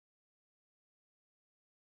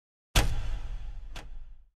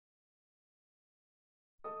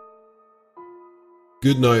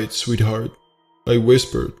"Good night, sweetheart," I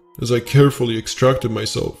whispered as I carefully extracted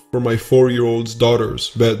myself from my 4-year-old's daughter's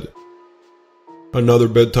bed. Another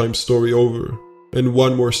bedtime story over, and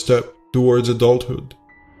one more step towards adulthood.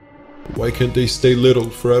 Why can't they stay little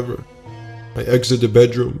forever? I exit the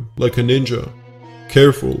bedroom like a ninja,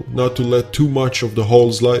 careful not to let too much of the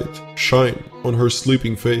hall's light shine on her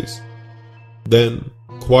sleeping face. Then,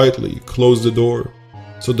 quietly close the door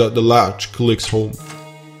so that the latch clicks home.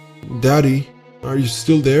 "Daddy, are you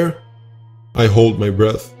still there?" I hold my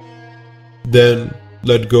breath. Then,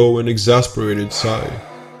 let go an exasperated sigh.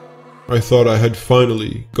 I thought I had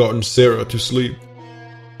finally gotten Sarah to sleep.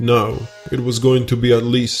 Now, it was going to be at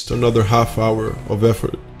least another half hour of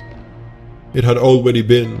effort. It had already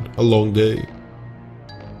been a long day.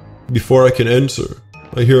 Before I can answer,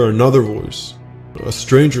 I hear another voice, a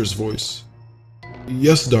stranger's voice.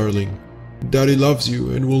 "Yes, darling, Daddy loves you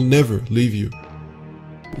and will never leave you."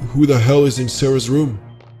 Who the hell is in Sarah's room?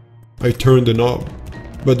 I turn the knob,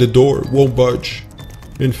 but the door won't budge.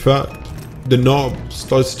 In fact, the knob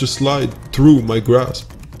starts to slide through my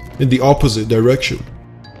grasp in the opposite direction.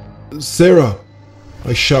 "Sarah!"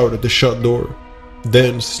 I shout at the shut door,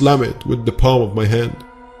 then slam it with the palm of my hand.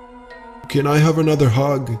 "Can I have another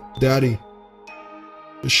hug, Daddy?"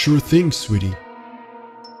 "Sure thing, sweetie,"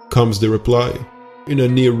 comes the reply, in a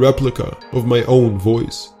near replica of my own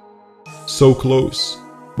voice. So close,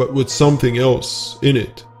 but with something else in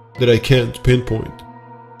it that I can't pinpoint.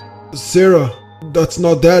 "Sarah, that's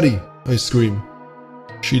not Daddy," I scream.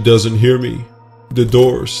 She doesn't hear me. The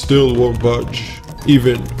door still won't budge,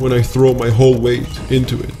 even when I throw my whole weight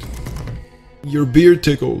into it. "Your beard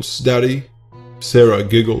tickles, Daddy." Sarah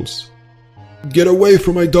giggles. "Get away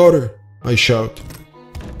from my daughter," I shout,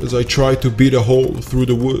 as I try to beat a hole through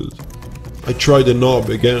the wood. I try the knob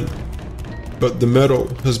again, but the metal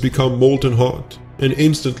has become molten hot and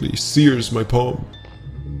instantly sears my palm.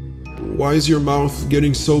 "Why is your mouth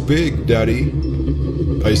getting so big, Daddy?"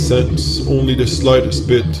 I sense only the slightest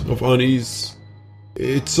bit of unease.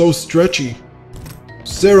 "It's so stretchy."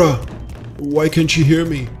 "Sarah, why can't she hear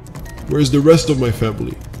me? Where's the rest of my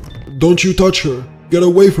family? Don't you touch her. Get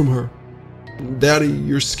away from her." "Daddy,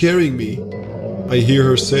 you're scaring me," I hear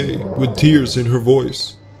her say with tears in her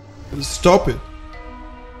voice. "Stop it."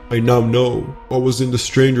 I now know what was in the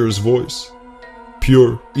stranger's voice.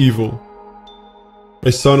 Pure evil.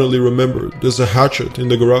 I suddenly remembered there's a hatchet in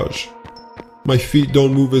the garage. My feet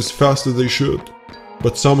don't move as fast as they should,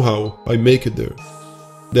 but somehow I make it there.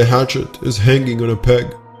 The hatchet is hanging on a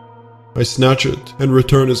peg. I snatch it and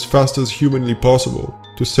return as fast as humanly possible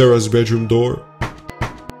to Sarah's bedroom door.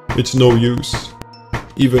 It's no use.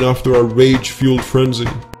 Even after a rage-fueled frenzy,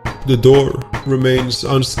 the door remains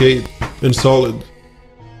unscathed and solid.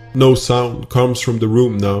 No sound comes from the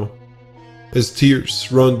room now. As tears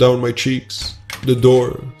run down my cheeks, the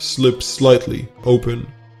door slips slightly open.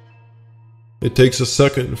 It takes a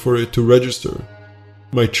second for it to register.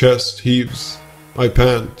 My chest heaves. I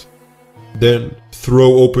pant. Then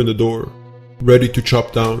throw open the door, ready to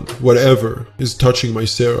chop down whatever is touching my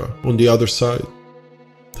Sarah on the other side.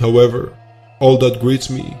 However, all that greets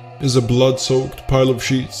me is a blood-soaked pile of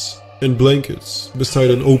sheets and blankets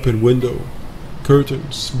beside an open window,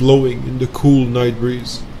 curtains blowing in the cool night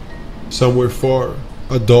breeze. Somewhere far,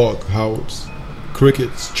 a dog howls,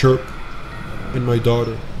 crickets chirp, and my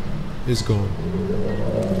daughter is gone.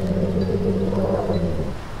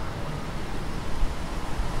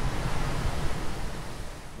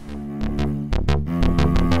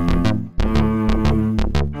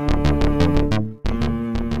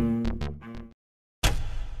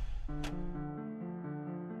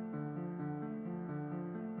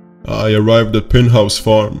 I arrived at Pinhouse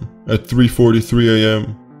Farm at 3:43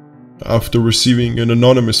 a.m. after receiving an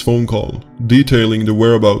anonymous phone call detailing the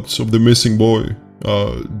whereabouts of the missing boy,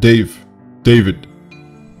 David.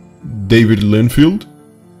 David Linfield?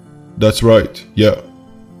 That's right, yeah.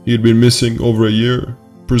 He had been missing over a year,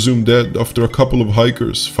 presumed dead after a couple of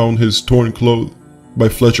hikers found his torn clothes by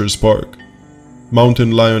Fletcher's Park,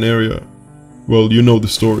 Mountain Lion area. Well, you know the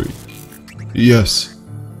story. Yes.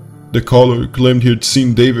 The caller claimed he had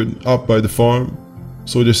seen David up by the farm,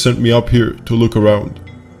 so they sent me up here to look around.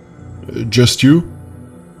 Just you?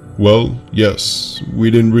 Well, yes, we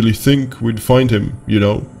didn't really think we'd find him, you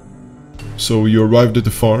know. So you arrived at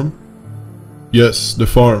the farm? Yes, the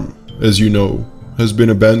farm, as you know, has been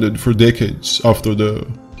abandoned for decades after the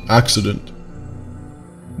accident.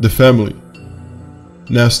 The family.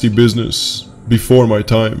 Nasty business, before my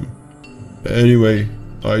time. Anyway,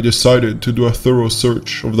 I decided to do a thorough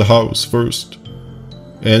search of the house first.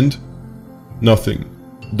 And? Nothing.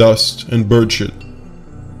 Dust and bird shit.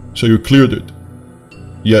 So you cleared it?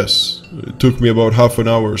 Yes, it took me about half an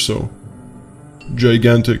hour or so.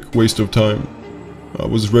 Gigantic waste of time. I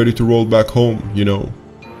was ready to roll back home, you know,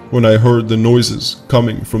 when I heard the noises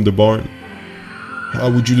coming from the barn. How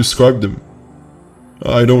would you describe them?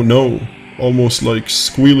 I don't know, almost like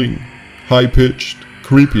squealing, high-pitched,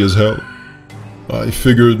 creepy as hell. I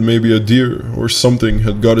figured maybe a deer or something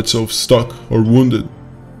had got itself stuck or wounded,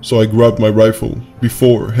 so I grabbed my rifle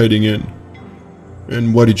before heading in.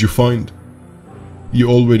 And what did you find? You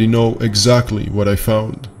already know exactly what I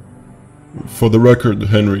found. For the record,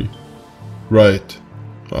 Henry. Right,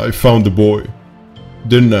 I found the boy.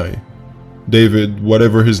 Didn't I? David,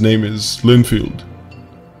 whatever his name is, Linfield.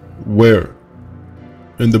 Where?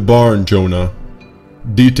 In the barn, Jonah.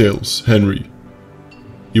 Details, Henry.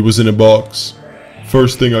 He was in a box.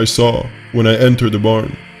 First thing I saw when I entered the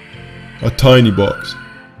barn. A tiny box,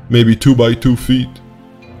 maybe 2 by 2 feet.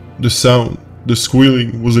 The sound, the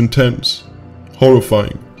squealing was intense,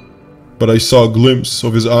 horrifying, but I saw a glimpse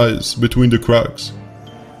of his eyes between the cracks,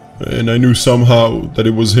 and I knew somehow that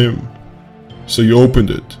it was him. So you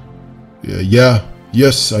opened it?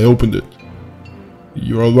 Yes, I opened it.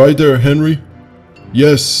 You're alright there, Henry?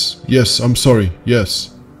 Yes, I'm sorry,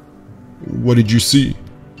 yes. What did you see?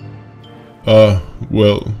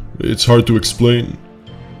 Well, it's hard to explain.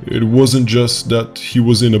 It wasn't just that he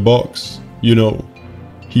was in a box, you know.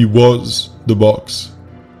 He was the box.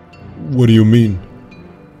 What do you mean?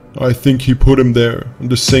 I think he put him there on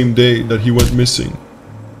the same day that he went missing.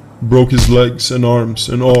 Broke his legs and arms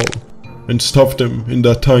and all, and stuffed him in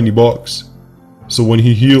that tiny box. So when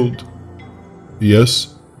he healed...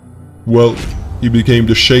 Yes? Well, he became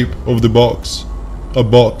the shape of the box. A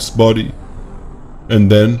box body. And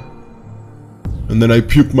then I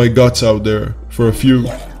puked my guts out there for a few,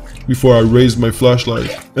 before I raised my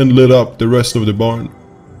flashlight and lit up the rest of the barn.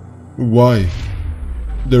 Why?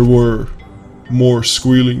 There were more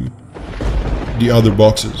squealing. The other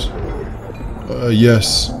boxes.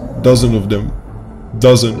 Yes, dozen of them.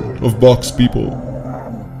 Dozen of box people.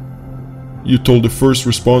 You told the first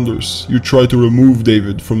responders you tried to remove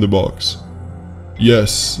David from the box.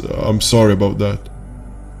 Yes, I'm sorry about that.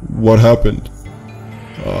 What happened?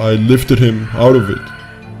 I lifted him out of it,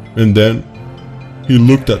 and then he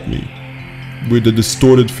looked at me with a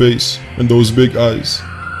distorted face and those big eyes,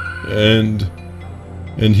 and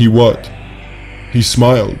he what? He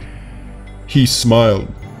smiled. He smiled,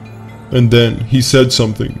 and then he said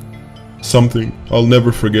something I'll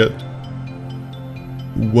never forget.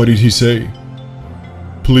 What did he say?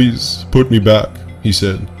 Please put me back, he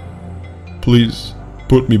said. Please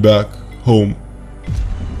put me back home.